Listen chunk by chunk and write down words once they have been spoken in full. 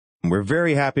We're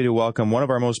very happy to welcome one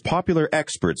of our most popular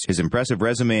experts. His impressive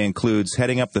resume includes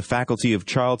heading up the Faculty of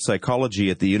Child Psychology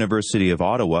at the University of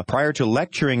Ottawa prior to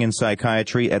lecturing in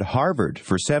psychiatry at Harvard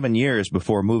for 7 years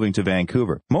before moving to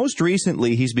Vancouver. Most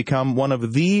recently, he's become one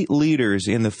of the leaders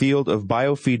in the field of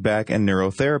biofeedback and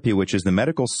neurotherapy, which is the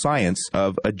medical science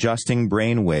of adjusting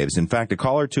brain waves. In fact, a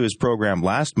caller to his program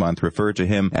last month referred to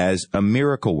him as a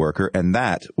miracle worker, and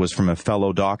that was from a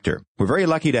fellow doctor. We're very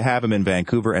lucky to have him in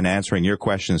Vancouver and answering your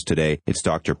questions today. It's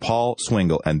Dr. Paul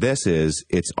Swingle, and this is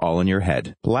It's All in Your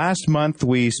Head. Last month,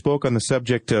 we spoke on the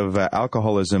subject of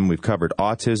alcoholism. We've covered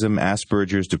autism,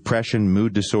 Asperger's, depression,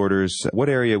 mood disorders. What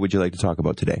area would you like to talk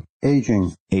about today?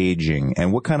 Aging. Aging.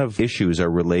 And what kind of issues are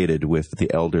related with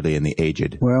the elderly and the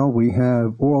aged? Well, we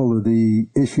have all of the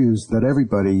issues that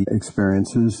everybody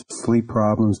experiences, sleep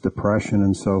problems, depression,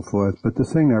 and so forth. But the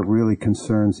thing that really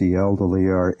concerns the elderly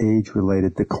are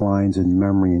age-related declines in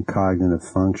memory and cognitive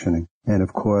functioning. And,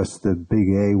 of course, the big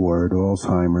A word,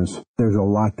 Alzheimer's. There's a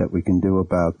lot that we can do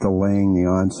about delaying the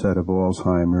onset of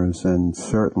Alzheimer's and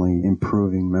certainly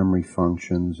improving memory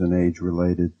functions and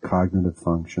age-related cognitive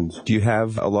functions. Do you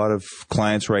have a lot of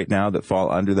clients right now that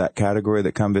fall under that category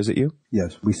that come visit you?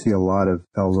 Yes, we see a lot of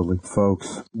elderly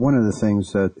folks. One of the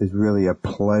things that is really a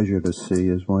pleasure to see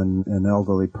is when an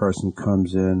elderly person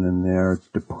comes in and they're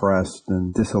depressed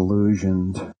and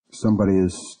disillusioned. Somebody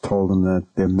has told them that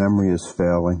their memory is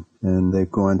failing, and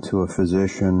they've gone to a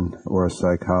physician or a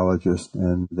psychologist,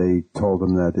 and they told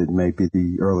them that it may be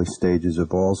the early stages of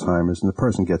Alzheimer's, and the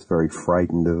person gets very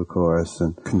frightened, of course,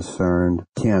 and concerned,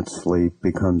 can't sleep,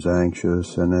 becomes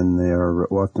anxious, and then they are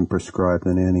often prescribed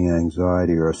an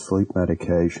anti-anxiety or a sleep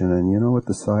medication, and you know what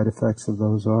the side effects of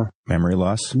those are? Memory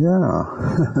loss? Yeah.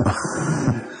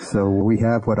 So we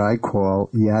have what I call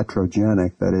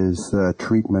iatrogenic, that is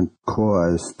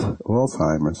treatment-caused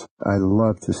Alzheimer's. I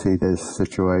love to see this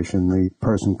situation. The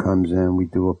person comes in, we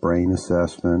do a brain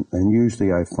assessment, and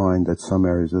usually I find that some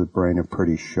areas of the brain are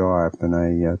pretty sharp, and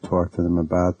I talk to them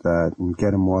about that and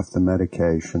get them off the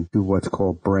medication, do what's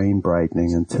called brain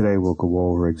brightening, and today we'll go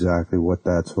over exactly what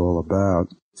that's all about.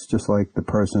 It's just like the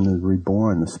person is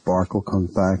reborn. The sparkle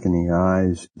comes back in the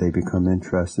eyes. They become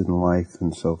interested in life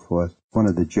and so forth. One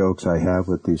of the jokes I have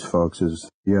with these folks is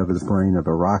you have the brain of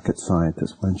a rocket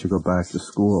scientist. Why don't you go back to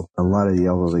school? A lot of the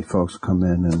elderly folks come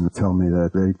in and tell me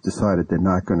that they've decided they're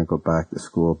not going to go back to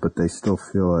school, but they still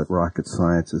feel that rocket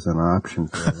science is an option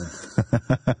for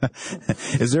them.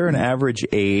 Is there an average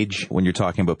age when you're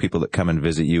talking about people that come and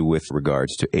visit you with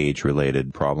regards to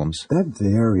age-related problems? That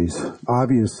varies.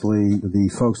 Obviously,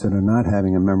 the folks that are not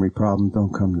having a memory problem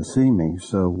don't come to see me,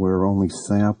 so we're only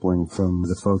sampling from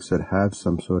the folks that have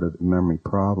some sort of memory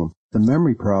problem. The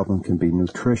memory problem can be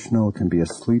nutritional, it can be a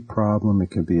sleep problem,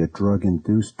 it can be a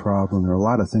drug-induced problem. There are a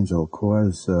lot of things that will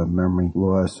cause memory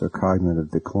loss or cognitive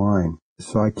decline.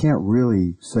 So I can't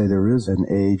really say there is an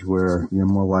age where you're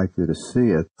more likely to see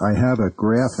it. I have a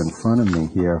graph in front of me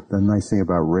here. The nice thing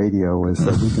about radio is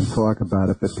that we can talk about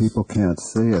it, but people can't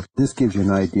see it. This gives you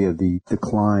an idea of the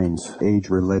declines,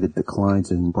 age-related declines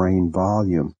in brain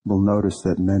volume. We'll notice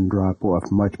that men drop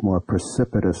off much more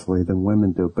precipitously than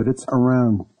women do, but it's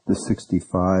around the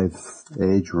 65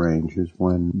 age range is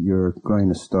when you're going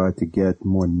to start to get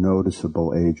more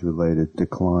noticeable age-related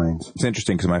declines. It's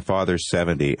interesting because my father's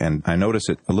 70, and I notice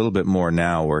it a little bit more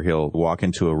now where he'll walk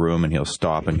into a room and he'll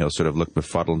stop and he'll sort of look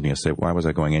befuddled and he'll say, why was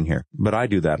I going in here? But I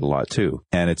do that a lot too.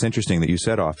 And it's interesting that you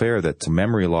said off air that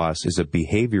memory loss is a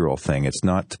behavioral thing. It's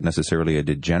not necessarily a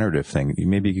degenerative thing.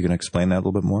 Maybe you can explain that a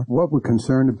little bit more? What we're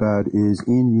concerned about is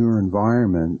in your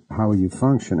environment, how are you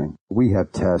functioning? We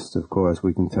have tests, of course.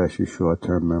 We can test your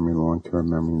short-term memory, long-term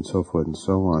memory, and so forth and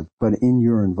so on. But in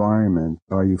your environment,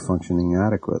 are you functioning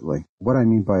adequately? What I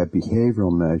mean by a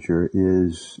behavioral measure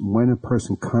is when a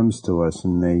person comes to us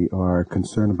and they are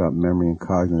concerned about memory and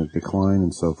cognitive decline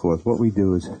and so forth, what we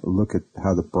do is look at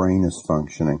how the brain is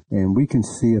functioning. And we can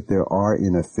see if there are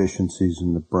inefficiencies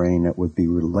in the brain that would be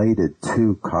related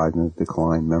to cognitive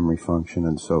decline, memory function,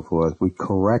 and so forth. We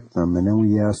correct them, and then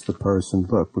we ask the person,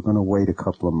 look, we're going to wait a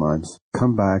couple of months.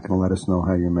 Come back and let us know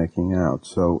how you're making out.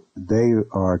 So they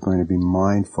are going to be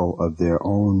mindful of their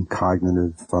own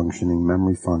cognitive functioning,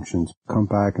 memory functions. Come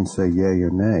back and say yay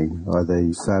or nay. Are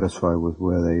they satisfied with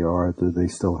where they are? Do they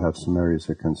still have some areas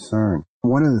of concern?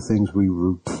 One of the things we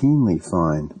routinely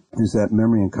find is that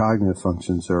memory and cognitive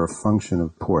functions are a function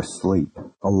of poor sleep.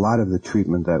 A lot of the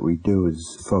treatment that we do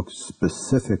is focused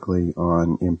specifically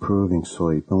on improving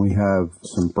sleep. And we have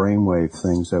some brainwave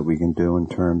things that we can do in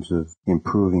terms of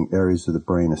improving areas of the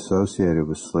brain associated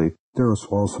with sleep. There is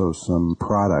also some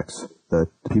products that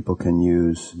people can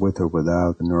use with or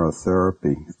without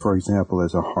neurotherapy. For example,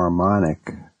 there's a harmonic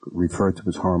referred to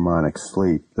as harmonic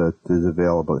sleep that is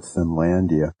available at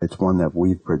Finlandia. It's one that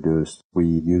we've produced. We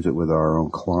use it with our own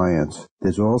clients.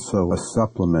 There's also a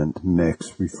supplement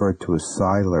mix referred to as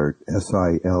Silert,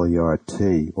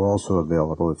 S-I-L-E-R-T, also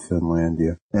available at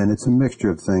Finlandia. And it's a mixture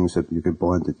of things that you could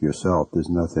blend it yourself. There's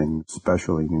nothing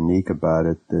specially unique about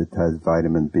it. It has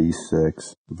vitamin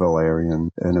B6,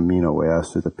 valerian, and amino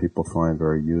acid that people find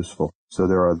very useful. So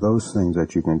there are those things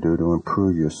that you can do to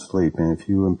improve your sleep. And if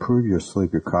you improve your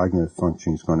sleep, your cognitive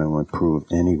function is going to improve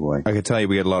anyway. I can tell you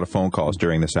we get a lot of phone calls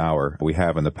during this hour. We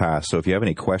have in the past. So if you have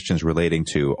any questions relating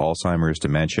to Alzheimer's,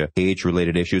 dementia,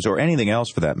 age-related issues, or anything else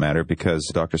for that matter,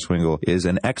 because Dr. Swingle is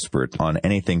an expert on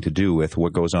anything to do with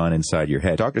what goes on inside your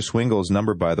head. Dr. Swingle's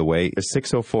number, by the way, is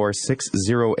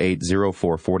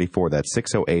 604-608-0444. That's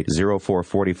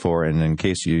 608-0444. And in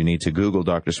case you need to Google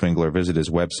Dr. Swingle or visit his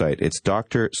website, it's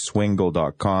drswingle.com,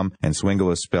 and Swingle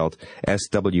is spelled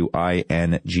S-W-I-N-G-L-E.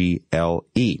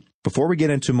 Before we get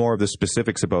into more of the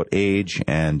specifics about age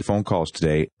and phone calls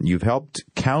today, you've helped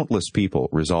countless people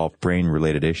resolve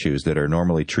brain-related issues that are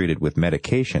normally treated with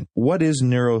medication. What is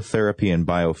neurotherapy and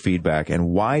biofeedback, and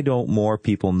why don't more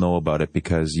people know about it?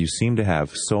 Because you seem to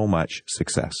have so much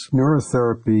success.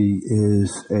 Neurotherapy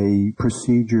is a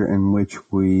procedure in which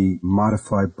we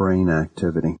modify brain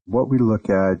activity. What we look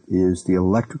at is the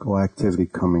electrical activity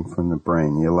coming from the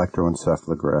brain, the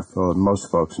electroencephalograph. Well,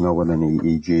 most folks know what an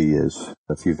EEG is.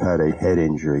 If you've had a head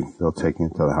injury, they'll take you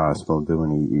to the hospital and do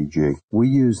an EEG. We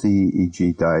use the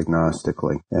EEG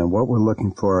diagnostically, and what we're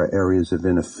looking for are areas of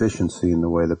inefficiency in the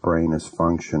way the brain is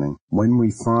functioning. When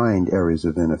we find areas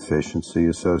of inefficiency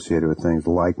associated with things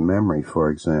like memory, for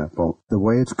example, the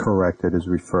way it's corrected is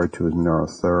referred to as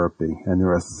neurotherapy, and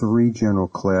there are three general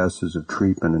classes of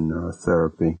treatment in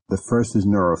neurotherapy. The first is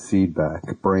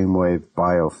neurofeedback, brainwave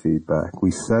biofeedback.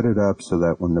 We set it up so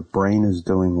that when the brain is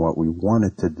doing what we want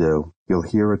it to do, you'll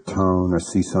hear a tone or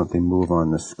see something move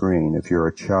on the screen. If you're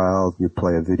a child, you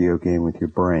play a video game with your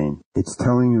brain. It's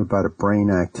telling you about a brain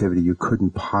activity you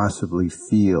couldn't possibly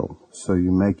feel, so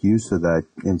you make use of that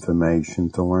information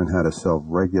to learn how to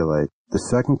self-regulate. The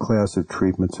second class of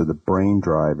treatments are the brain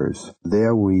drivers.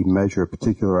 There we measure a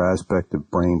particular aspect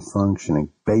of brain functioning.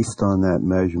 Based on that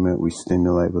measurement, we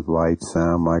stimulate with light,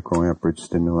 sound, microamperage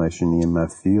stimulation,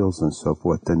 EMF fields, and so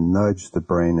forth to nudge the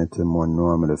brain into more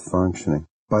normative functioning.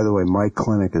 By the way, my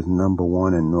clinic is number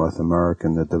one in North America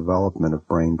in the development of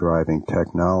brain-driving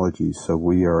technology, so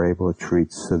we are able to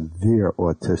treat severe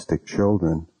autistic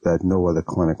children that no other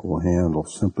clinic will handle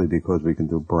simply because we can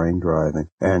do brain driving,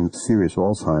 and serious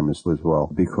Alzheimer's as well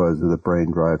because of the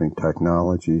brain driving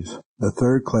technologies. The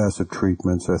third class of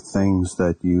treatments are things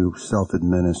that you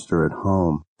self-administer at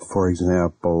home. For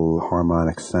example,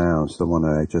 harmonic sounds, the one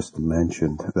that I just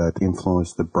mentioned, that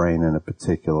influence the brain in a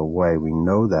particular way. We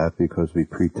know that because we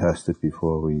pre-test it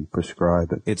before we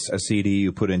prescribe it. It's a CD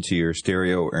you put into your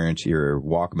stereo or into your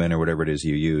Walkman or whatever it is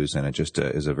you use, and it just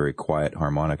is a very quiet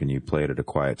harmonic, and you play it at a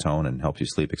quiet tone and helps you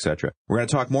sleep, etc. We're going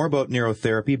to talk more about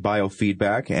neurotherapy,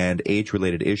 biofeedback, and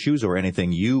age-related issues or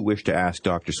anything you wish to ask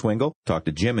Dr. Swingle. Talk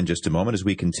to Jim in just a moment as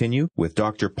we continue with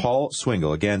Dr. Paul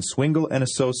Swingle. Again, Swingle &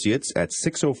 Associates at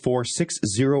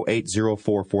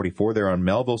 604-608-0444. They're on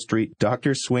Melville Street,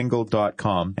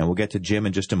 drswingle.com, and we'll get to Jim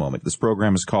in just a moment. This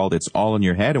program is called It's All in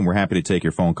Your Head, and we're happy to take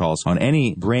your phone calls on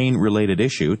any brain-related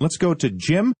issue. Let's go to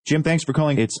Jim. Jim, thanks for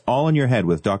calling It's All in Your Head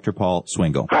with Dr. Paul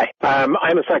Swingle. Hi.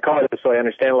 I'm a psychologist, so I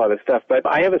understand a lot of this stuff, but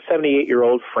I have a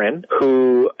 78-year-old friend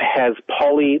who has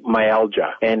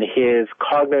polymyalgia, and his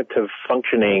cognitive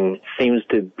functioning seems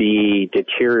to be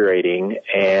deteriorating,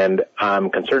 and I'm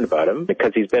concerned about him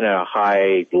because he's been at a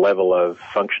high level of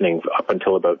functioning up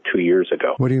until about 2 years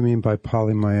ago. What do you mean by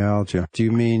polymyalgia? Do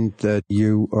you mean that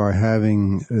you are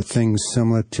having things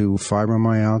similar to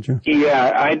fibromyalgia?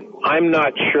 Yeah, I'm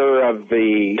not sure of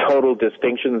the total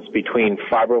distinctions between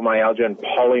fibromyalgia and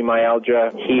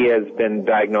polymyalgia. He has been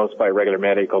diagnosed by regular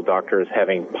medical doctors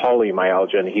having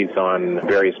polymyalgia, and he's on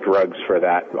various drugs for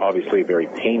that, obviously a very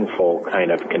painful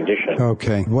kind of condition.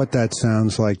 Okay. What that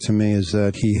sounds like to me is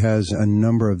that he has a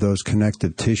number of those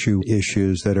connective tissue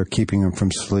issues that are keeping him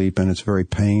from sleep, and it's very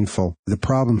painful. The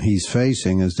problem he's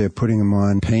facing is they're putting him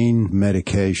on pain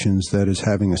medications that is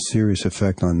having a serious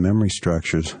effect on memory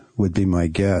structures, would be my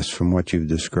guess from what you've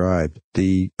described.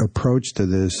 The approach to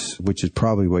this, which is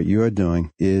probably what you're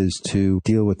doing, is to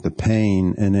deal with the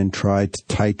pain and then try to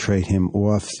titrate him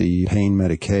off the pain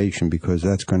medication, because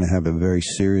that's going to have a very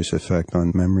serious effect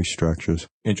on memory structures.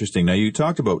 Interesting. Now, you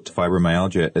talked about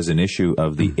fibromyalgia as an issue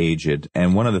of the aged,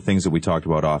 and one of the things that we talked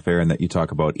about off air and that you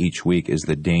talk about each week is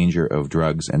the danger of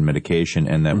drugs and medication,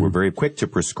 and that we're very quick to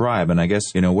prescribe. And I guess,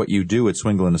 what you do at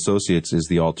Swingle and Associates is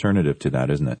the alternative to that,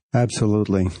 isn't it?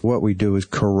 Absolutely. What we do is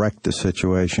correct the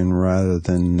situation rather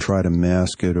than try to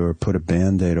mask it or put a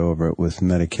Band-Aid over it with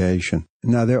medication.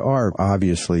 Now, there are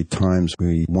obviously times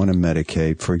we want to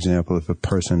medicate. For example, if a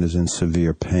person is in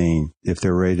severe pain, if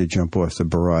they're ready to jump off the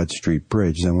Broad Street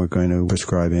Bridge, then we're going to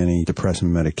prescribe antidepressant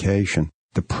medication.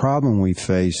 The problem we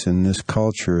face in this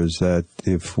culture is that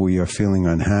if we are feeling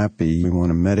unhappy, we want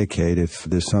to medicate. If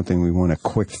there's something we want a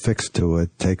quick fix to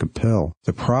it, take a pill.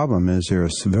 The problem is there are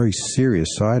very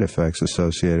serious side effects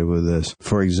associated with this.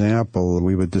 For example,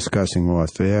 we were discussing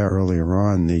off air earlier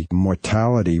on the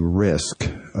mortality risk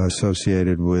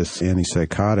associated with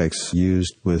antipsychotics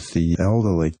used with the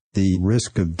elderly. The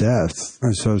risk of death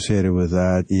associated with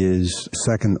that is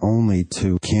second only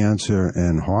to cancer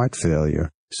and heart failure.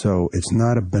 So it's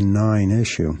not a benign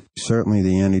issue. Certainly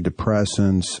the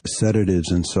antidepressants,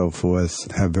 sedatives, and so forth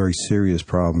have very serious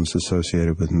problems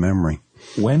associated with memory.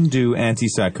 When do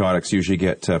antipsychotics usually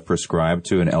get prescribed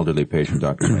to an elderly patient,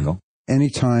 Dr. Swingle?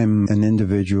 Anytime an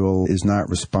individual is not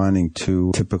responding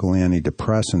to typical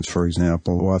antidepressants, for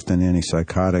example, often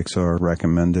antipsychotics are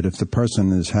recommended. If the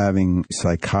person is having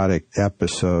psychotic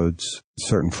episodes,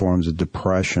 certain forms of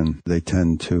depression, they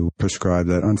tend to prescribe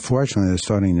that. Unfortunately, they're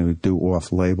starting to do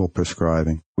off-label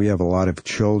prescribing. We have a lot of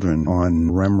children on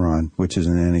Remeron, which is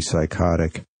an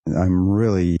antipsychotic. I'm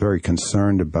really very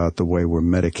concerned about the way we're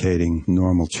medicating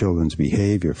normal children's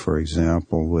behavior, for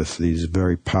example, with these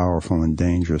very powerful and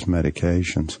dangerous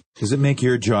medications. Does it make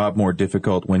your job more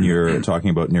difficult when you're talking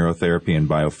about neurotherapy and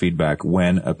biofeedback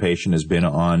when a patient has been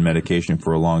on medication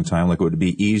for a long time? Like, would it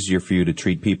be easier for you to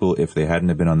treat people if they hadn't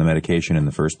have been on the medication in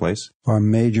the first place? Our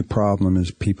major problem is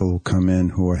people who come in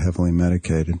who are heavily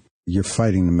medicated. You're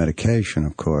fighting the medication,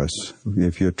 of course.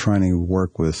 If you're trying to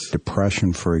work with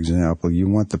depression, for example, you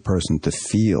want the person to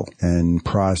feel and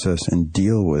process and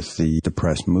deal with the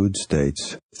depressed mood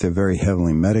states. If they're very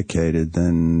heavily medicated,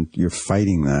 then you're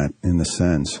fighting that in a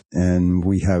sense. And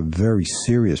we have very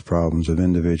serious problems of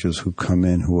individuals who come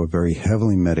in who are very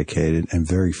heavily medicated and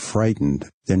very frightened.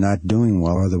 They're not doing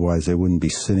well, otherwise they wouldn't be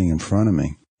sitting in front of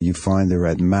me. You find they're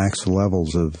at max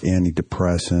levels of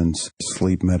antidepressants,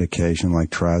 sleep medication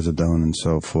like trazodone and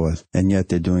so forth, and yet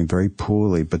they're doing very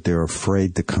poorly, but they're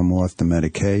afraid to come off the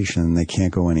medication, and they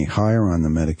can't go any higher on the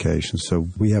medication. So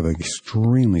we have an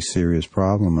extremely serious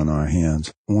problem on our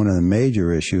hands. One of the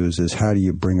major issues is how do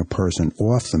you bring a person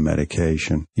off the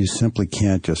medication? You simply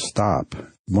can't just stop.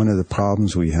 One of the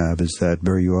problems we have is that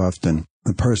very often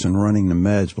the person running the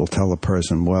meds will tell a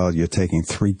person, well, you're taking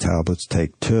 3 tablets,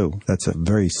 take 2. That's a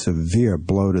very severe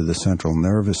blow to the central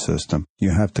nervous system. You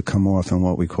have to come off in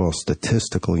what we call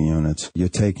statistical units. You're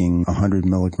taking 100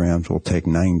 milligrams, we'll take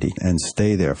 90, and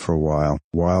stay there for a while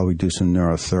we do some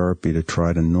neurotherapy to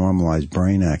try to normalize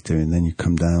brain activity, and then you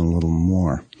come down a little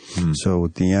more. So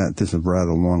this is a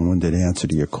rather long-winded answer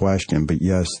to your question, but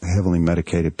yes, heavily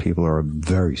medicated people are a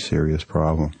very serious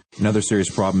problem. Another serious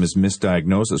problem is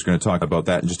misdiagnosis. We're going to talk about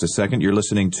that in just a second. You're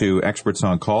listening to Experts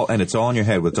on Call, and it's all in your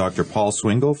head with Dr. Paul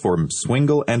Swingle from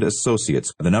Swingle and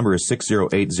Associates. The number is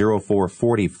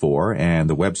 608-0444, and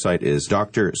the website is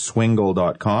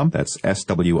drswingle.com. That's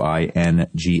SWINGLE.com.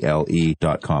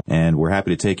 And we're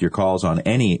happy to take your calls on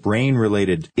any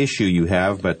brain-related issue you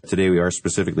have, but today we are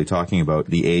specifically talking about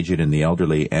the aged and the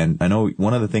elderly. And I know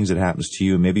one of the things that happens to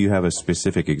you, maybe you have a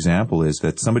specific example, is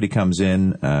that somebody comes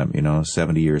in,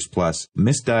 70 years plus,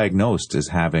 misdiagnosed as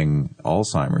having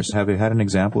Alzheimer's. Have you had an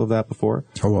example of that before?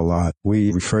 Oh, a lot.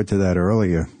 We referred to that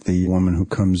earlier. The woman who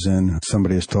comes in,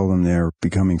 somebody has told them they're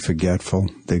becoming forgetful.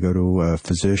 They go to a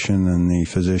physician, and the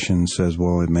physician says,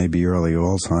 well, it may be early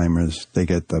Alzheimer's. They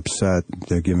get upset.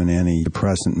 They're given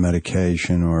antidepressant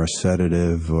medication or a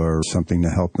sedative or something to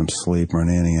help them sleep, or an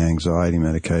anti-anxiety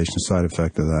medication. Side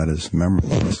effect of that is memory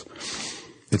loss.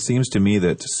 It seems to me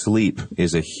that sleep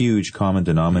is a huge common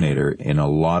denominator in a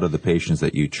lot of the patients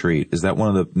that you treat. Is that one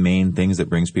of the main things that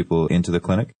brings people into the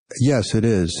clinic? Yes, it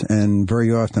is. And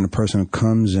very often a person who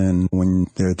comes in, when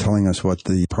they're telling us what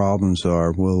the problems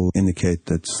are, will indicate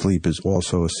that sleep is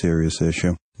also a serious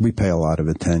issue. We pay a lot of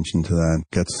attention to that.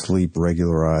 Get sleep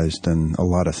regularized, and a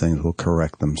lot of things will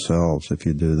correct themselves if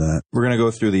you do that. We're going to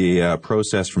go through the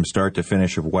process from start to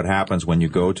finish of what happens when you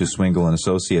go to Swingle and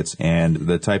Associates and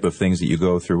the type of things that you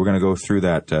go through. We're going to go through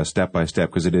that step by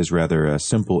step because it is rather a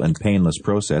simple and painless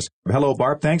process. Hello,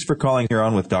 Barb. Thanks for calling here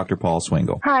on with Dr. Paul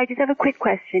Swingle. Hi, I just have a quick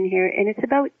question here, and it's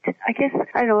about, I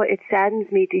don't know, it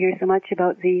saddens me to hear so much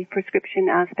about the prescription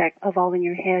aspect of All in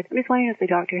Your Head. I'm just wondering if the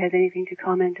doctor has anything to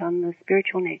comment on the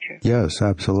spiritual nature. Yes,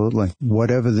 absolutely.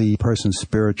 Whatever the person's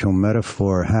spiritual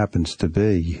metaphor happens to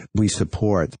be, we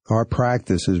support. Our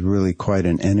practice is really quite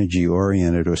an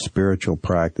energy-oriented or spiritual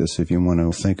practice, if you want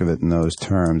to think of it in those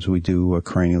terms. We do a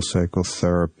cranial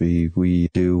psychotherapy. We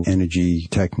do energy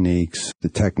techniques. The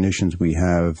technicians we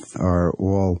have are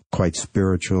all quite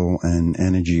spiritual and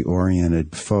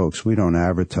energy-oriented folks. We don't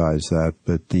advertise that,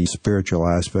 but the spiritual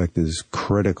aspect is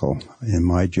critical in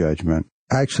my judgment.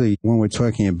 Actually, when we're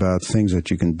talking about things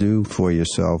that you can do for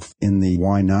yourself in the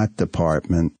why not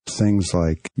department, things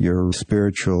like your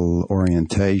spiritual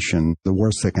orientation, the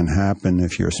worst that can happen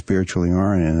if you're spiritually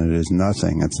oriented is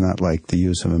nothing. It's not like the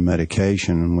use of a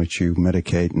medication in which you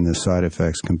medicate and the side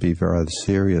effects can be very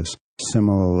serious.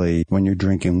 Similarly, when you're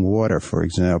drinking water, for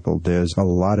example, there's a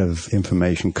lot of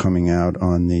information coming out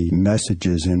on the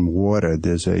messages in water.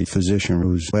 There's a physician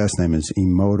whose last name is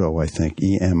Emoto, I think,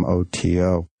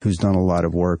 E-M-O-T-O, who's done a lot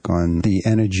of work on the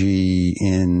energy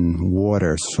in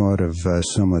water, sort of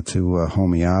similar to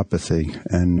homeopathy.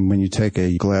 And when you take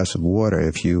a glass of water,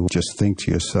 if you just think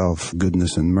to yourself,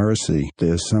 goodness and mercy,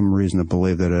 there's some reason to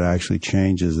believe that it actually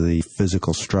changes the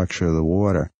physical structure of the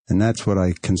water. And that's what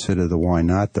I consider the why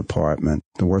not department.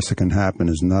 The worst that can happen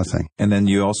is nothing. And then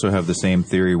you also have the same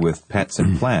theory with pets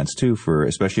and plants, too,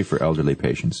 especially for elderly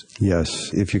patients.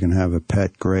 Yes. If you can have a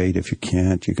pet, great. If you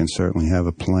can't, you can certainly have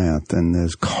a plant. And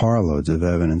there's carloads of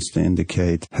evidence to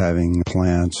indicate having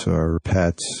plants or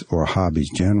pets or hobbies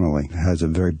generally has a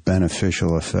very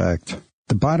beneficial effect.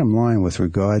 The bottom line with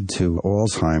regard to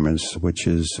Alzheimer's, which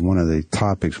is one of the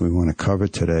topics we want to cover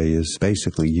today, is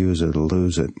basically use it or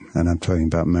lose it. And I'm talking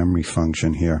about memory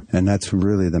function here. And that's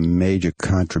really the major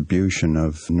contribution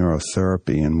of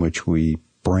neurotherapy, in which we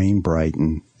brain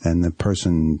brighten and the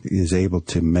person is able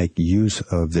to make use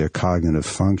of their cognitive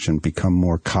function, become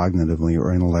more cognitively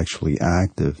or intellectually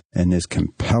active. And there's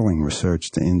compelling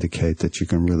research to indicate that you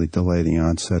can really delay the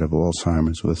onset of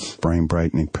Alzheimer's with brain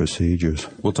brightening procedures.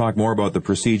 We'll talk more about the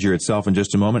procedure itself in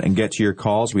just a moment and get to your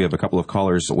calls. We have a couple of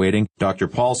callers waiting. Dr.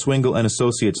 Paul Swingle and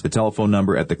Associates, the telephone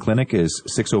number at the clinic is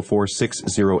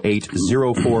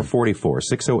 604-608-0444,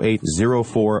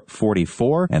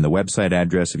 608-0444, and the website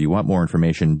address, if you want more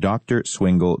information,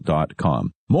 drswingle.com.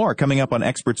 More coming up on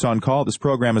Experts on Call. This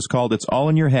program is called It's All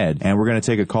in Your Head, and we're going to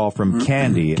take a call from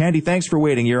Candy. Candy, thanks for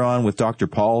waiting. You're on with Dr.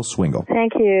 Paul Swingle.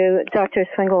 Thank you, Dr.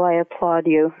 Swingle. I applaud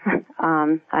you.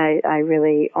 I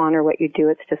really honor what you do.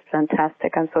 It's just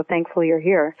fantastic. I'm so thankful you're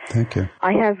here. Thank you.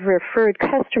 I have referred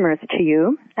customers to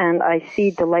you, and I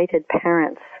see delighted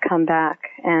parents come back.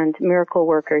 And miracle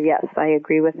worker, yes, I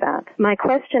agree with that. My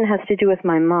question has to do with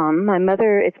my mom.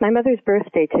 It's my mother's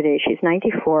birthday today. She's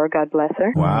 94. God bless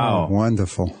her. Wow.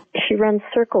 Wonderful. She runs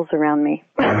circles around me.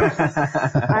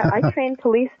 I train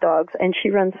police dogs, and she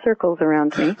runs circles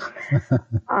around me.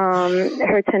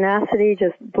 Her tenacity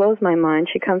just blows my mind.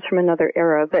 She comes from another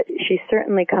era, but she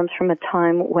certainly comes from a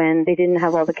time when they didn't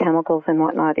have all the chemicals and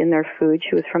whatnot in their food.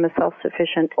 She was from a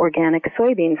self-sufficient organic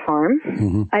soybean farm.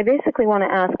 Mm-hmm. I basically want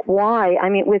to ask why. I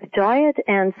mean, with diet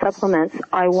and supplements,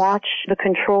 I watch the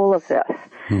control of this.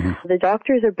 Mm-hmm. The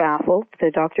doctors are baffled,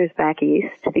 the doctors back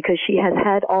east, because she has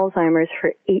had Alzheimer's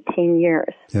for 18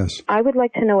 years. Yes. I would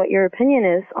like to know what your opinion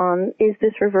is on, is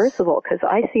this reversible? Because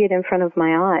I see it in front of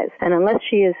my eyes. And unless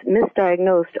she is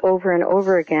misdiagnosed over and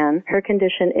over again, her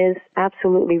condition is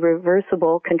absolutely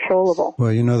reversible, controllable.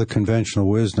 Well, you know, the conventional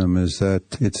wisdom is that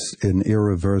it's an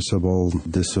irreversible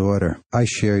disorder. I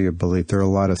share your belief. There are a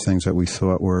lot of things that we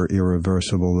thought were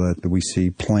irreversible that we see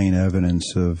plain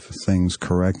evidence of things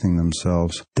correcting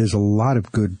themselves. There's a lot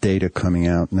of good data coming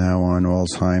out now on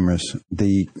Alzheimer's.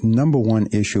 The number one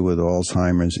issue with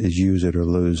Alzheimer's is use it or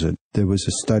lose it. There was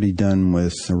a study done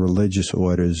with religious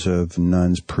orders of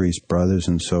nuns, priests, brothers,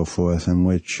 and so forth, in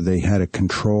which they had a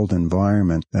controlled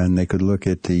environment, and they could look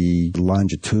at the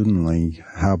longitudinally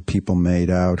how people made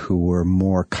out who were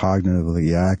more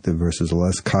cognitively active versus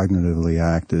less cognitively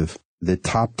active. The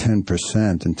top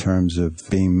 10% in terms of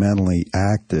being mentally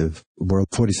active were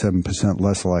 47%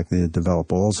 less likely to develop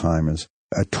Alzheimer's.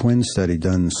 A twin study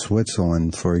done in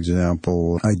Switzerland, for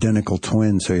example, identical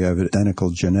twins, so you have identical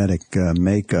genetic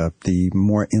makeup. The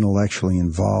more intellectually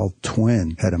involved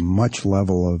twin had a much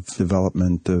level of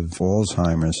development of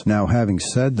Alzheimer's. Now, having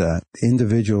said that,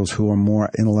 individuals who are more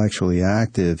intellectually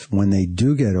active, when they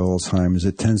do get Alzheimer's,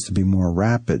 it tends to be more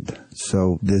rapid.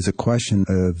 So there's a question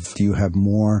of, do you have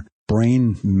more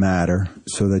brain matter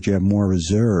so that you have more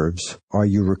reserves? Are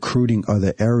you recruiting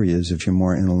other areas if you're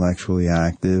more intellectually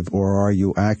active, or are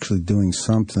you actually doing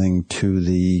something to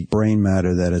the brain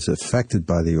matter that is affected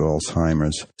by the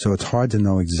Alzheimer's? So it's hard to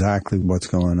know exactly what's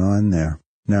going on there.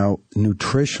 Now,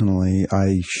 nutritionally,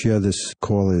 I share this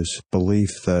caller's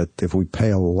belief that if we pay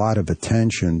a lot of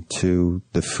attention to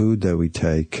the food that we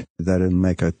take, that it'll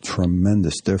make a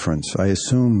tremendous difference. I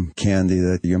assume, Candy,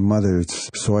 that your mother's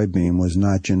soybean was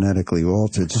not genetically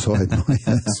altered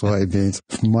soybeans.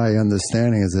 My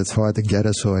understanding is it's hard to get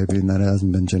a soybean that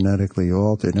hasn't been genetically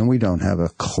altered, and we don't have a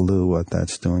clue what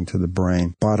that's doing to the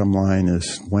brain. Bottom line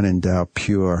is, when in doubt,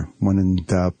 pure. When in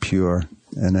doubt, pure.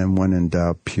 And then when in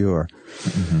doubt, pure.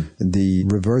 Mm-hmm. The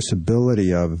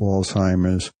reversibility of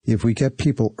Alzheimer's, if we get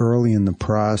people early in the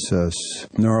process,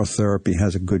 neurotherapy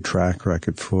has a good track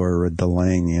record for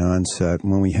delaying the onset.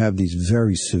 When we have these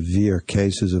very severe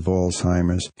cases of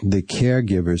Alzheimer's, the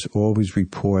caregivers always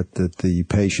report that the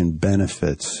patient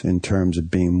benefits in terms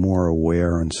of being more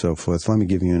aware and so forth. Let me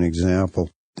give you an example.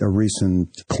 A recent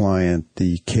client,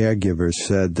 the caregiver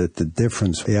said that the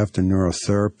difference after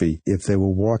neurotherapy, if they were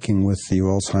walking with the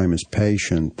Alzheimer's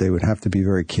patient, they would have to be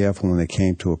very careful when they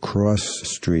came to a cross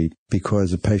street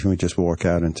because the patient would just walk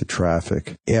out into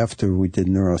traffic. After we did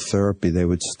neurotherapy, they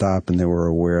would stop and they were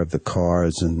aware of the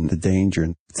cars and the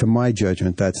danger. To my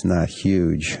judgment, that's not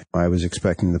huge. I was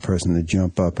expecting the person to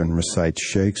jump up and recite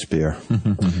Shakespeare.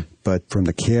 But from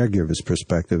the caregiver's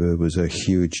perspective, it was a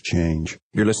huge change.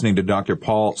 You're listening to Dr.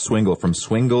 Paul Swingle from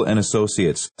Swingle &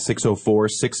 Associates,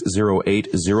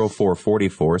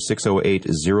 604-608-0444,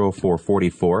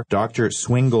 608-0444,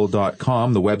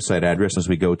 drswingle.com, the website address as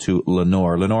we go to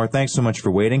Lenore. Lenore, thanks so much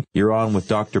for waiting. You're on with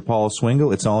Dr. Paul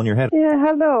Swingle. It's all in your head. Yeah,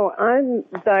 hello. I'm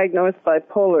diagnosed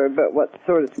bipolar, but what's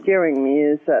sort of scaring me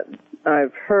is that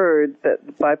I've heard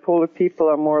that bipolar people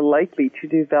are more likely to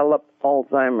develop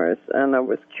Alzheimer's, and I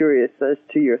was curious as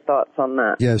to your thoughts on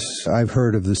that. Yes, I've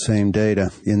heard of the same data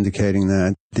indicating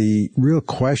that. The real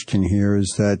question here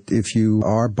is that if you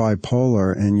are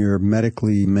bipolar and you're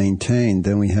medically maintained,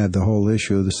 then we have the whole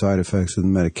issue of the side effects of the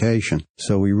medication.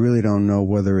 So we really don't know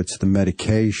whether it's the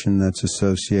medication that's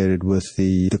associated with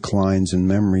the declines in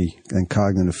memory and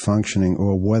cognitive functioning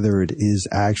or whether it is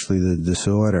actually the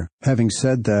disorder. Having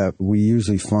said that, we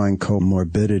usually find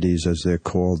comorbidities, as they're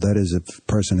called. That is, if a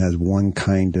person has one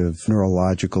kind of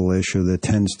neurological issue, there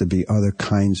tends to be other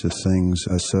kinds of things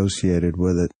associated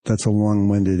with it. That's a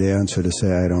long-winded answer to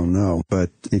say I don't know.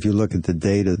 But if you look at the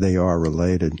data, they are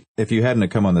related. If you hadn't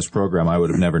come on this program, I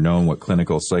would have never known what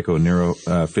clinical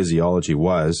psychoneurophysiology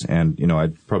was. And,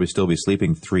 I'd probably still be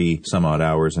sleeping 3 some odd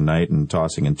hours a night and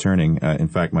tossing and turning. In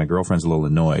fact, my girlfriend's a little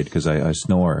annoyed because I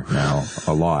snore now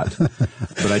a lot.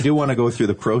 But I do want to go through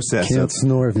the process. Can't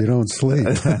snore if you don't sleep.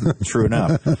 True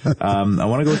enough. I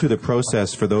want to go through the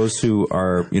process for those who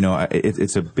are,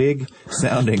 it's a big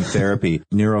sounding therapy,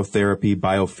 neurotherapy,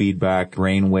 biofeedback,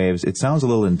 brain waves. It sounds a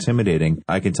little intimidating.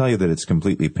 I can tell you that it's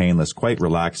completely painless, quite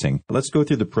relaxing. Let's go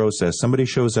through the process. Somebody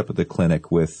shows up at the clinic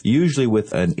usually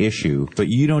with an issue, but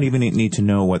you don't even need to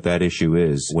know what that issue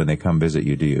is when they come visit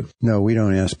you, do you? No, we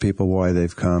don't ask people why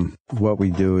they've come. What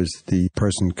we do is the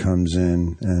person comes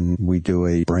in and we do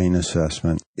a brain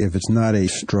assessment. If it's not a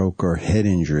stroke or head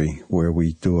injury where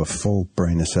we do a full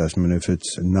brain assessment, if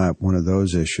it's not one of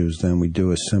those issues, then we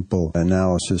do a simple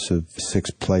analysis of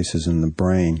 6 places in the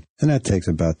brain. And that takes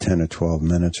about 10 or 12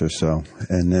 minutes or so.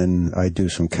 And then I do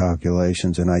some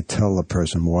calculations and I tell the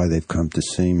person why they've come to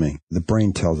see me. The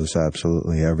brain tells us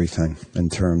absolutely everything in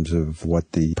terms of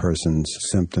what the person's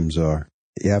symptoms are.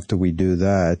 After we do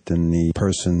that, then the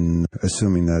person,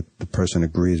 assuming that the person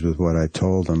agrees with what I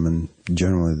told them, and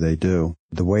generally they do,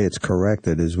 the way it's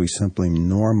corrected is we simply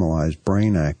normalize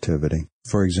brain activity.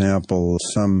 For example,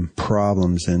 some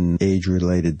problems in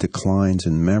age-related declines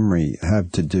in memory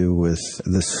have to do with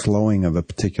the slowing of a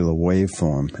particular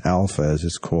waveform, alpha as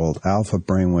it's called. Alpha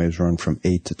brainwaves run from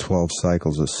 8 to 12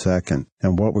 cycles a second.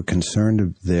 And what we're concerned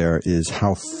of there is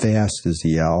how fast is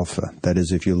the alpha. That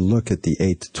is, if you look at the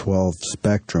 8 to 12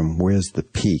 spectrum, where's the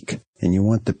peak? And you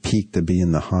want the peak to be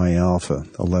in the high alpha,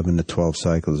 11 to 12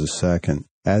 cycles a second.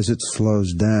 As it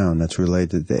slows down, that's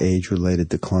related to age-related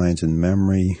declines in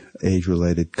memory,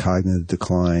 age-related cognitive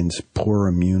declines, poor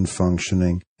immune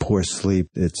functioning. poor sleep,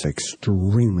 it's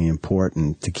extremely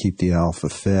important to keep the alpha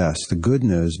fast. The good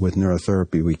news with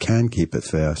neurotherapy, we can keep it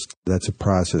fast. That's a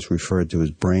process referred to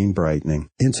as brain brightening.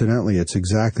 Incidentally, it's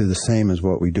exactly the same as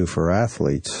what we do for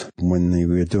athletes. When we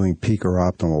were doing peak or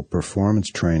optimal performance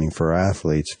training for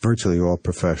athletes, virtually all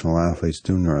professional athletes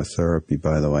do neurotherapy,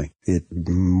 by the way. It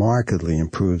markedly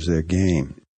improves their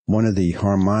game. One of the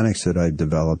harmonics that I've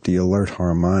developed, the alert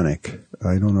harmonic,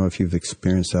 I don't know if you've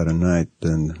experienced that or not,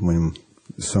 and when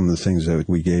some of the things that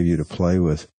we gave you to play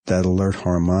with, that alert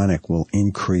harmonic will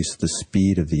increase the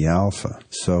speed of the alpha.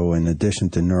 So in addition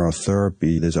to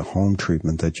neurotherapy, there's a home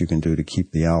treatment that you can do to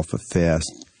keep the alpha fast,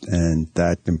 and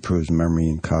that improves memory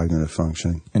and cognitive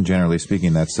functioning. And generally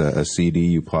speaking, that's a CD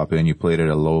you pop in, you play it at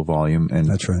a low volume. And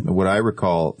that's right. What I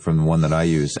recall from the one that I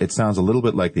use, it sounds a little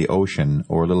bit like the ocean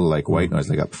or a little like white noise,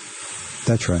 like a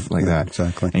That's right. Like that.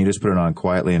 Exactly. And you just put it on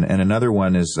quietly. And another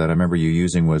one is that I remember you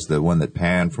using was the one that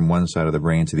panned from one side of the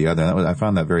brain to the other. I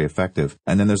found that very effective.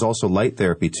 And then there's also light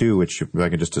therapy too, which if I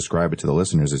could just describe it to the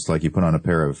listeners, it's like you put on a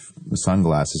pair of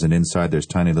sunglasses and inside there's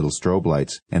tiny little strobe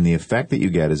lights. And the effect that you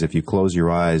get is if you close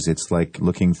your eyes, it's like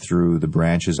looking through the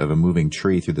branches of a moving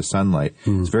tree through the sunlight.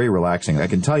 It's very relaxing. I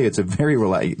can tell you it's a very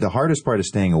the hardest part is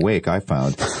staying awake, I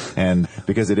found. And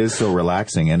because it is so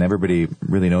relaxing and everybody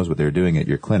really knows what they're doing at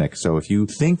your clinic. So if you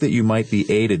think that you might be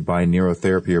aided by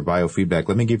neurotherapy or biofeedback,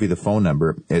 let me give you the phone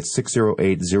number. It's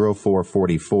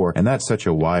 608-0444. And that's such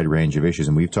a wide range of issues.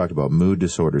 And we've talked about mood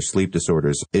disorders, sleep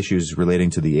disorders, issues relating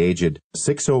to the aged.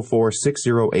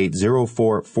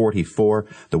 604-608-0444.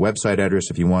 The website address,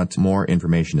 if you want more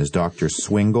information, is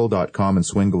drswingle.com. And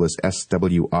Swingle is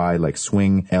S-W-I, like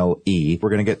swing, L-E. We're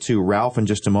going to get to Ralph in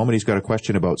just a moment. He's got a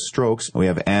question about strokes. We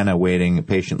have Anna waiting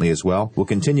patiently as well. We'll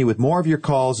continue with more of your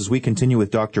calls as we continue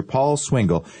with Dr. Paul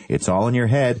Swingle. It's all in your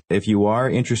head. If you are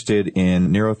interested in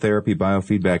neurotherapy,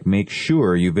 biofeedback, make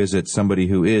sure you visit somebody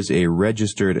who is a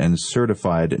registered and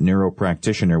certified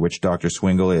neuropractitioner, which Dr.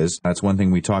 Swingle is. That's one thing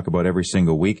we talk about every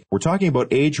single week. We're talking about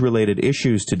age-related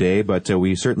issues today, but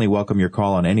we certainly welcome your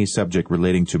call on any subject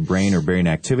relating to brain or brain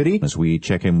activity as we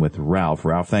check in with Ralph.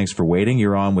 Ralph, thanks for waiting.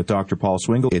 You're on with Dr. Paul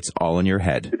Swingle. It's all in your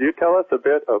head. Could you tell us a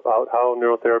bit about how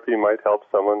neurotherapy might help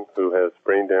someone who has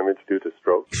brain damage due to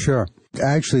stroke? Sure.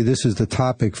 Actually, this is the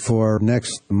topic for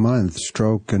next month,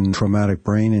 stroke and traumatic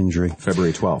brain injury.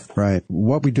 February 12th. Right.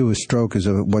 What we do with stroke is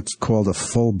what's called a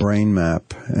full brain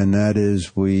map, and that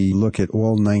is we look at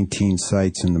all 19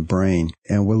 sites in the brain,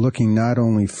 and we're looking not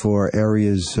only for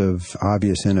areas of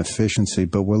obvious inefficiency,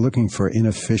 but we're looking for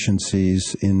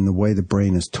inefficiencies in the way the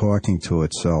brain is talking to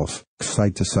itself,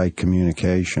 site-to-site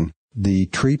communication. The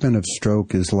treatment of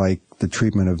stroke is like the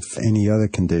treatment of any other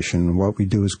condition. What we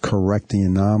do is correct the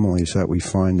anomalies that we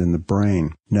find in the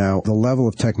brain. Now, the level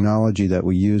of technology that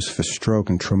we use for stroke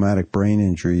and traumatic brain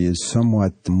injury is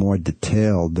somewhat more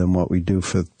detailed than what we do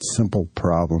for simple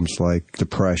problems like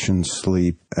depression,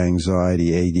 sleep,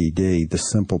 anxiety, ADD, the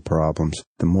simple problems.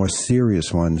 The more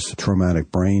serious ones,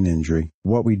 traumatic brain injury.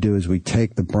 What we do is we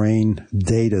take the brain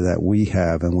data that we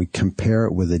have and we compare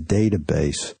it with a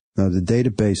database. Now, the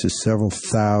database is several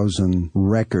thousand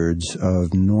records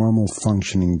of normal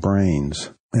functioning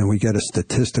brains. And we get a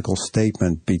statistical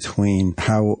statement between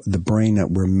how the brain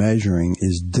that we're measuring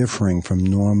is differing from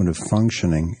normative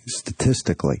functioning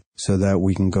statistically, so that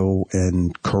we can go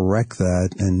and correct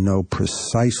that and know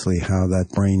precisely how that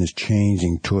brain is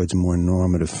changing towards more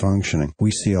normative functioning.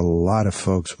 We see a lot of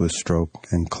folks with stroke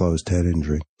and closed head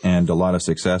injury. And a lot of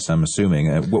success, I'm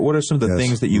assuming. What are some of the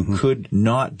things that you could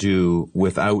not do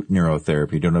without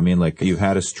neurotherapy? Do you know what I mean? Like you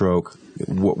had a stroke.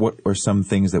 What are some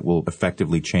things that will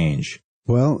effectively change?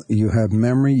 Well, you have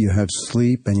memory, you have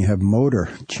sleep, and you have motor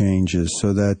changes,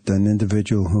 so that an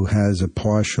individual who has a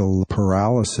partial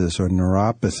paralysis or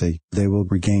neuropathy, they will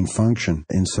regain function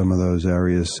in some of those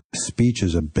areas. Speech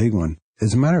is a big one.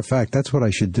 As a matter of fact, that's what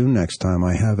I should do next time.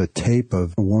 I have a tape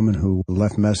of a woman who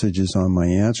left messages on my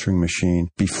answering machine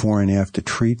before and after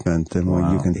treatment, and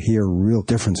where you can hear a real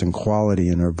difference in quality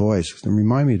in her voice. And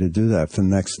remind me to do that for the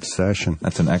next session.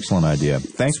 That's an excellent idea.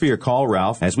 Thanks for your call,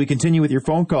 Ralph. As we continue with your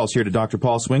phone calls here to Dr.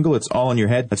 Paul Swingle, it's all in your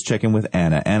head. Let's check in with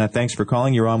Anna. Anna, thanks for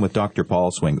calling. You're on with Dr.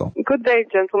 Paul Swingle. Good day,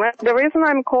 gentlemen. The reason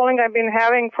I'm calling, I've been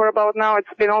having for about now,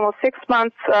 it's been almost 6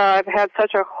 months. I've had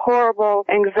such a horrible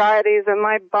anxieties, and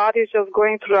my body's just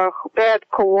going through a bad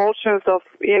convulsions of,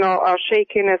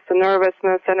 shakiness and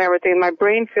nervousness and everything. My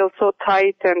brain feels so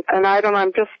tight, and I don't know,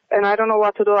 I'm just and I don't know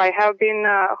what to do. I have been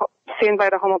seen by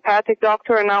the homeopathic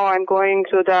doctor, and now I'm going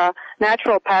to the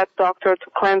naturopath doctor to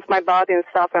cleanse my body and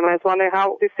stuff, and I was wondering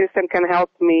how this system can help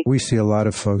me. We see a lot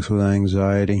of folks with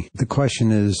anxiety. The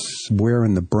question is, where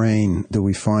in the brain do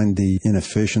we find the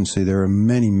inefficiency? There are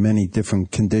many, many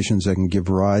different conditions that can give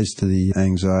rise to the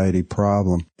anxiety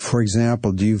problem. For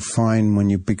example, do you find when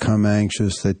you become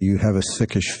anxious that you have a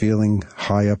sickish feeling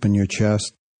high up in your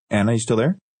chest? Anna, you still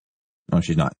there? No,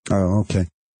 she's not. Oh, okay.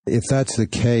 If that's the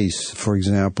case, for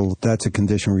example, that's a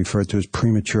condition referred to as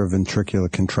premature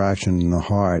ventricular contraction in the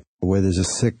heart, where there's a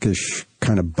sickish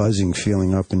kind of buzzing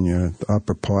feeling up in your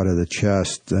upper part of the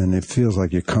chest, and it feels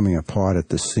like you're coming apart at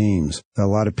the seams. A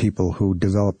lot of people who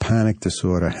develop panic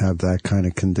disorder have that kind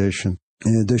of condition.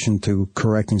 In addition to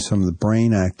correcting some of the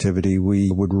brain activity,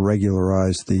 we would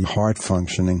regularize the heart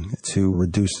functioning to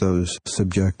reduce those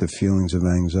subjective feelings of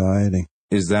anxiety.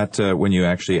 Is that when you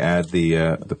actually add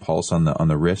the pulse on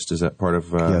the wrist? Is that part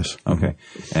of? Yes. Okay,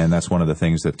 and that's one of the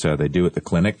things that they do at the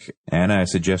clinic. Anna, I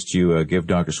suggest you give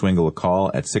Dr. Swingle a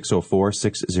call at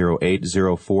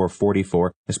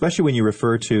 604-608-0444, especially when you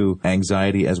refer to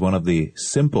anxiety as one of the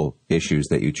simple issues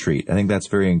that you treat. I think that's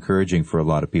very encouraging for a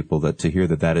lot of people to hear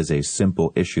that is a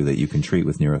simple issue that you can treat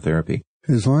with neurotherapy.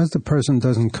 As long as the person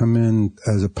doesn't come in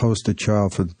as a poster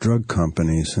child for the drug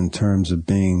companies in terms of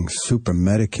being super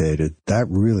medicated, that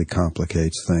really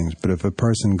complicates things. But if a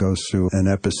person goes through an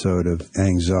episode of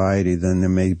anxiety, then there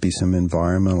may be some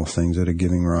environmental things that are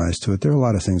giving rise to it. There are a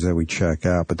lot of things that we check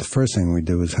out, but the first thing we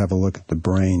do is have a look at the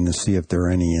brain to see if there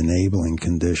are any enabling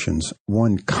conditions.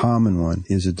 One common one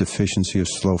is a deficiency of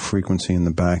slow frequency in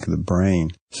the back of the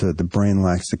brain, so that the brain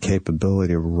lacks the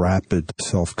capability of rapid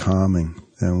self-calming.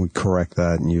 And we correct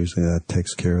that, and usually that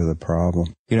takes care of the problem.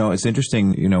 You know, it's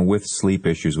interesting, with sleep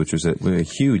issues, which was a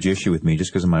huge issue with me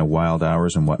just because of my wild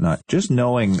hours and whatnot. Just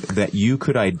knowing that you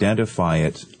could identify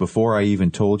it before I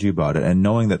even told you about it, and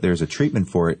knowing that there's a treatment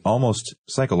for it almost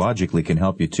psychologically can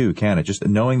help you too, can it? Just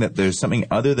knowing that there's something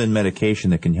other than medication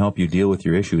that can help you deal with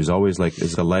your issue is always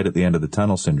is the light at the end of the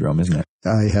tunnel syndrome, isn't it?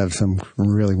 I have some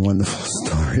really wonderful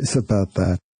stories about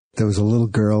that. There was a little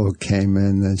girl who came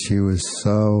in and she was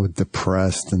so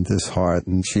depressed and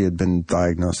disheartened. She had been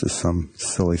diagnosed with some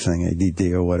silly thing,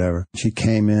 ADD or whatever. She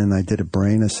came in, I did a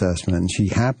brain assessment, and she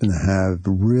happened to have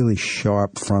really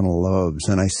sharp frontal lobes.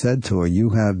 And I said to her,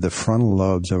 "You have the frontal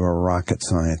lobes of a rocket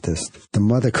scientist." The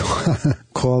mother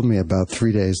called me about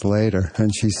 3 days later,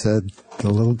 and she said, the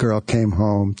little girl came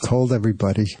home, told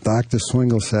everybody, "Dr.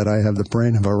 Swingle said I have the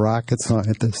brain of a rocket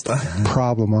scientist."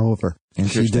 Problem over.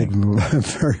 She did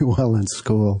very well in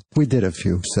school. We did a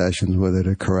few sessions with her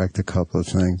to correct a couple of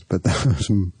things, but that was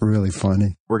really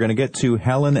funny. We're going to get to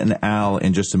Helen and Al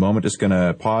in just a moment. Just going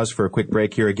to pause for a quick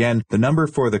break here. Again, the number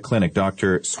for the clinic,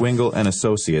 Dr. Swingle and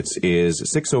Associates, is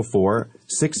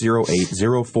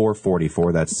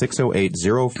 604-608-0444. That's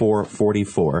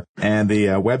 608-0444. And the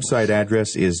website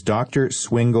address is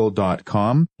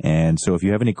drswingle.com. And so if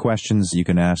you have any questions, you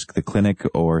can ask the clinic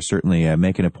or certainly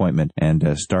make an appointment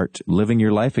and start living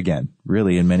your life again,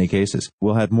 really, in many cases.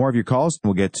 We'll have more of your calls.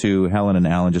 We'll get to Helen and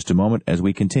Al in just a moment as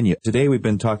we continue. Today, we've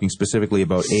been talking specifically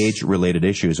about age-related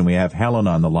issues, and we have Helen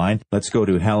on the line. Let's go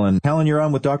to Helen. Helen, you're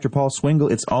on with Dr. Paul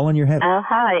Swingle. It's all in your head.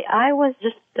 Hi. I was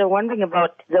just wondering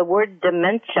about the word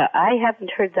dementia. I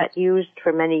haven't heard that used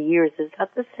for many years. Is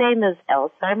that the same as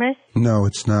Alzheimer's? No,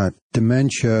 it's not.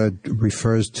 Dementia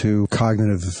refers to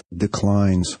cognitive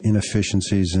declines,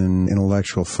 inefficiencies in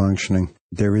intellectual functioning.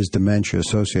 There is dementia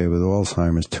associated with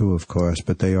Alzheimer's too, of course,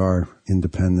 but they are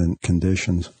independent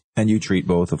conditions. And you treat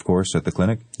both, of course, at the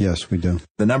clinic? Yes, we do.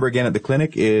 The number again at the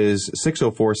clinic is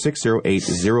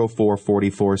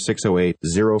 604-608-0444,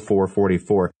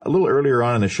 608-0444. A little earlier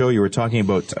on in the show, you were talking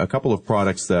about a couple of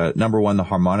products. The number one, the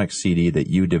Harmonic CD that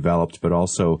you developed, but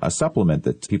also a supplement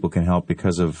that people can help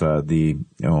because of the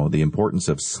importance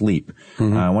of sleep.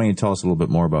 Mm-hmm. Why don't you tell us a little bit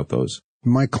more about those?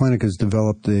 My clinic has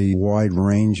developed a wide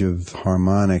range of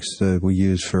harmonics that we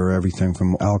use for everything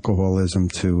from alcoholism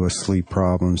to sleep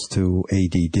problems to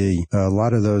ADD. A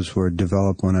lot of those were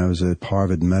developed when I was at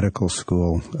Harvard Medical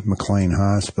School at McLean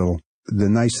Hospital. The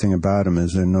nice thing about them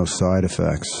is there are no side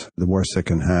effects. The worst that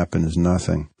can happen is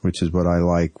nothing, which is what I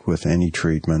like with any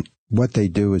treatment. What they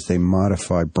do is they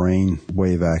modify brain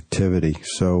wave activity.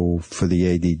 So for the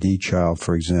ADD child,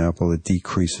 for example, it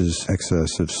decreases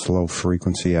excessive slow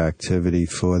frequency activity.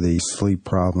 For the sleep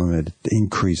problem, it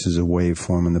increases a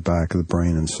waveform in the back of the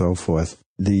brain and so forth.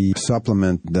 The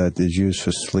supplement that is used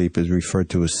for sleep is referred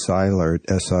to as Silert,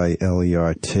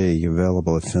 S-I-L-E-R-T,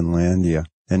 available at Finlandia.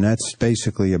 And that's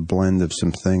basically a blend of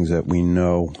some things that we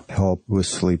know help with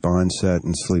sleep onset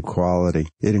and sleep quality.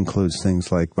 It includes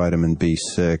things like vitamin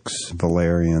B6,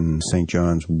 valerian, St.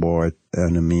 John's wort,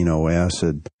 an amino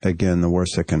acid. Again, the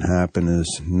worst that can happen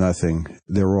is nothing.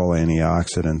 They're all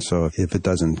antioxidants, so if it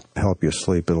doesn't help your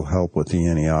sleep, it'll help with the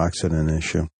antioxidant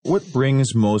issue. What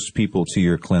brings most people to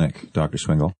your clinic, Dr.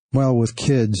 Swingle? Well, with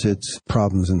kids, it's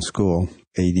problems in school.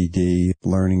 ADD,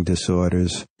 learning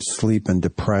disorders, sleep and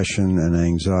depression and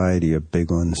anxiety are big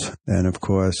ones. And, of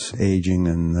course, aging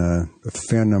and a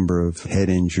fair number of head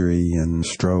injury and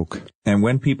stroke. And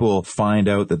when people find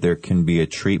out that there can be a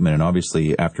treatment, and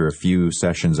obviously after a few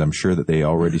sessions, I'm sure that they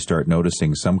already start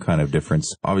noticing some kind of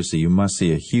difference. Obviously, you must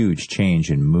see a huge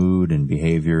change in mood and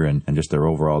behavior and just their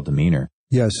overall demeanor.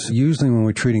 Yes, usually when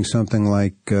we're treating something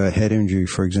like head injury,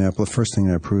 for example, the first thing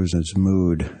that improves is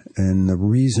mood. And the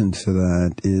reason for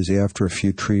that is after a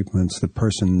few treatments, the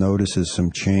person notices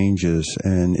some changes,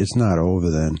 and it's not over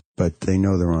then, but they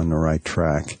know they're on the right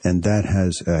track. And that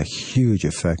has a huge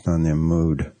effect on their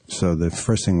mood. So the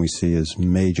first thing we see is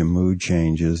major mood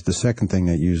changes. The second thing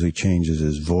that usually changes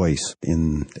is voice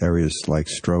in areas like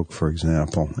stroke, for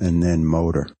example, and then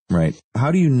motor. Right.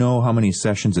 How do you know how many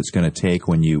sessions it's going to take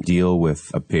when you deal with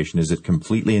a patient? Is it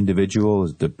completely individual?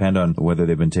 Does it depend on whether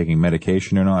they've been taking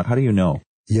medication or not? How do you know?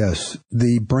 Yes.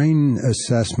 The brain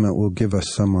assessment will give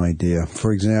us some idea.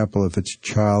 For example, if it's a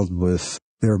child with,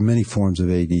 there are many forms of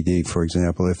ADD. For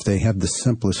example, if they have the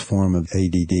simplest form of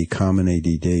ADD, common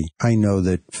ADD, I know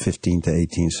that 15 to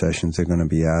 18 sessions are going to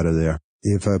be out of there.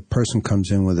 If a person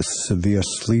comes in with a severe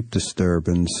sleep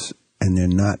disturbance and they're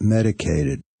not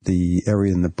medicated, the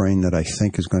area in the brain that I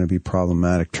think is going to be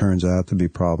problematic turns out to be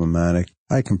problematic,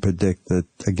 I can predict that,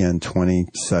 again, 20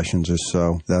 sessions or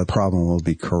so, that problem will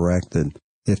be corrected.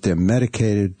 If they're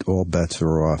medicated, all bets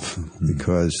are off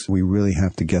because we really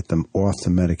have to get them off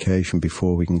the medication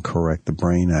before we can correct the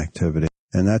brain activity.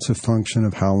 And that's a function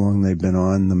of how long they've been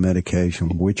on the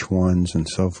medication, which ones, and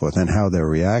so forth, and how they're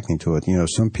reacting to it. You know,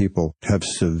 some people have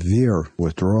severe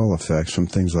withdrawal effects from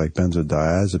things like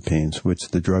benzodiazepines, which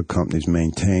the drug companies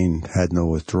maintain had no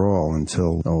withdrawal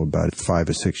until, about 5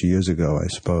 or 6 years ago, I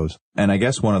suppose. And I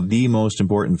guess one of the most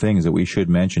important things that we should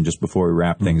mention just before we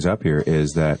wrap things up here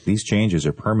is that these changes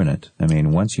are permanent. I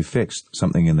mean, once you fix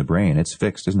something in the brain, it's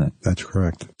fixed, isn't it? That's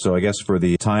correct. So I guess for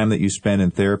the time that you spend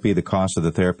in therapy, the cost of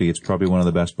the therapy, it's probably one of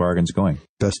the best bargains going.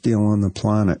 Best deal on the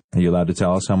planet. Are you allowed to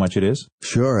tell us how much it is?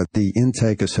 Sure. The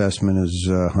intake assessment is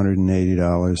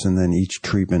 $180, and then each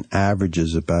treatment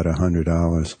averages about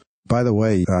 $100. By the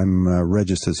way, I'm a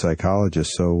registered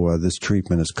psychologist, so this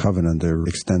treatment is covered under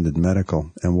extended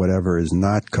medical, and whatever is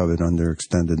not covered under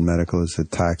extended medical is a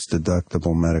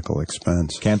tax-deductible medical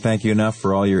expense. Can't thank you enough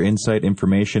for all your insight,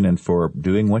 information, and for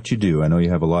doing what you do. I know you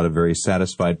have a lot of very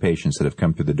satisfied patients that have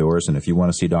come through the doors, and if you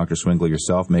want to see Dr. Swingle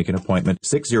yourself, make an appointment,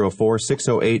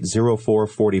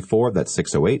 604-608-0444. That's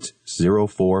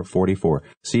 608-0444.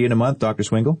 See you in a month, Dr.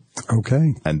 Swingle.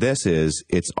 Okay. And this is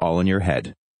It's All in Your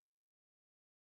Head.